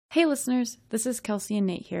Hey listeners, this is Kelsey and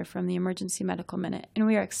Nate here from the Emergency Medical Minute, and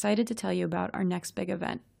we are excited to tell you about our next big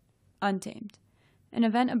event, Untamed, an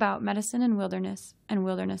event about medicine and wilderness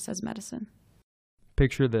as medicine.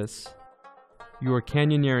 Picture this. You are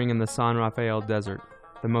canyoneering in the San Rafael Desert,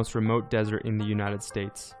 the most remote desert in the United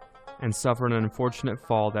States, and suffer an unfortunate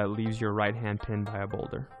fall that leaves your right hand pinned by a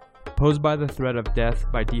boulder. Posed by the threat of death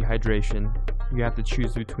by dehydration, you have to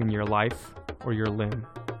choose between your life or your limb.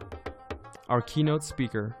 Our keynote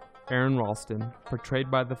speaker, Aron Ralston,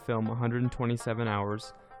 portrayed by the film 127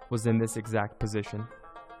 Hours, was in this exact position.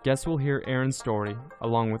 Guests will hear Aron's story,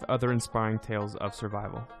 along with other inspiring tales of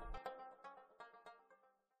survival.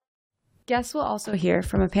 Guests will also hear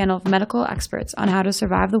from a panel of medical experts on how to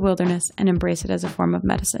survive the wilderness and embrace it as a form of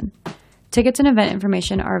medicine. Tickets and event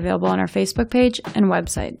information are available on our Facebook page and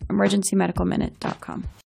website, emergencymedicalminute.com.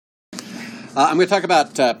 I'm going to talk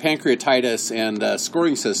about pancreatitis and a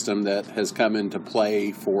scoring system that has come into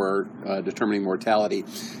play for determining mortality.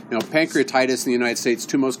 You know, pancreatitis in the United States,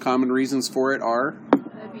 two most common reasons for it are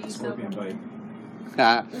Scorpion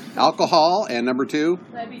bite. Alcohol, and number two,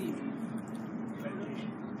 Diabetes.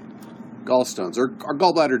 gallstones or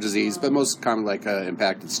gallbladder disease, but most common like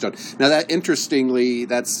impacted stone. Now, that interestingly,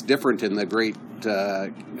 that's different in the great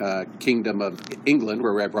kingdom of England,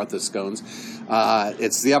 where I brought the scones.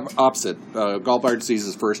 It's the opposite. Gallbladder disease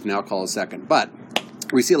is first and alcohol is second. But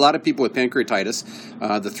we see a lot of people with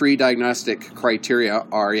pancreatitis. The three diagnostic criteria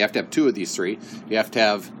are you have to have two of these three. You have to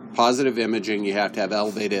have positive imaging, you have to have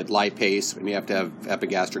elevated lipase, and you have to have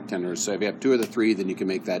epigastric tenderness. So if you have two of the three, then you can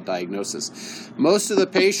make that diagnosis. Most of the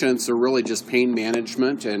patients are really just pain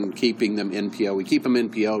management and keeping them NPO. We keep them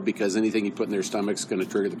NPO because anything you put in their stomach is going to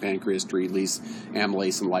trigger the pancreas to release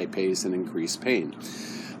amylase and lipase and increase pain.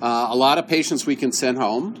 A lot of patients we can send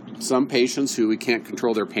home. Some patients who we can't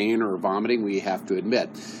control their pain or vomiting, we have to admit.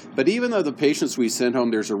 But even though the patients we send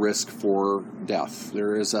home, there's a risk for death.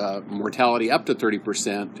 There is a mortality up to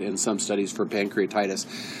 30% in some studies for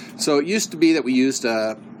pancreatitis. So it used to be that we used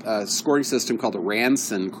a scoring system called the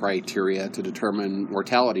Ranson criteria to determine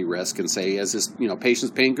mortality risk and say, is this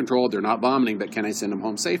patient's pain controlled, they're not vomiting, but can I send them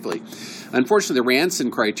home safely? Unfortunately, the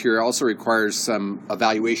Ranson criteria also requires some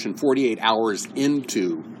evaluation 48 hours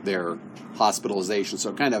into their hospitalization. So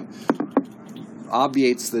it kind of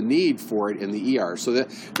obviates the need for it in the ER. So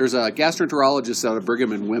there's a gastroenterologist out of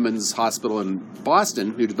Brigham and Women's Hospital in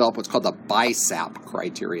Boston who developed what's called the BISAP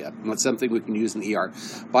criteria. And that's something we can use in the ER.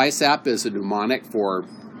 BISAP is a mnemonic for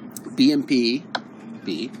BMP,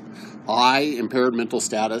 B, I, impaired mental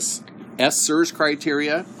status, S, SIRS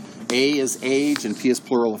criteria, A is age, and P is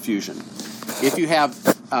pleural effusion. If you have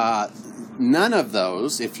none of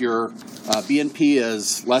those, if your BNP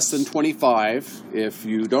is less than 25, if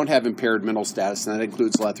you don't have impaired mental status, and that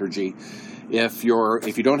includes lethargy, if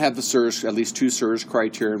you don't have the SIRS, at least two SIRS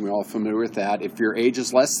criteria, and we're all familiar with that, if your age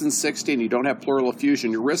is less than 60 and you don't have pleural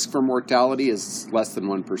effusion, your risk for mortality is less than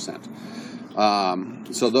 1%.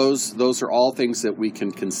 So those are all things that we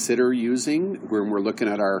can consider using when we're looking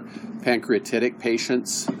at our pancreatitic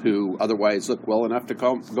patients who otherwise look well enough to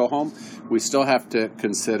go home. We still have to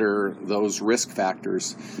consider those risk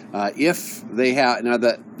factors. If they have now,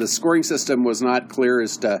 the scoring system was not clear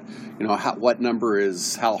as to what number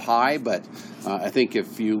is how high, but I think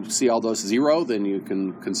if you see all those zero, then you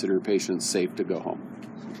can consider patients safe to go home.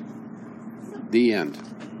 The end.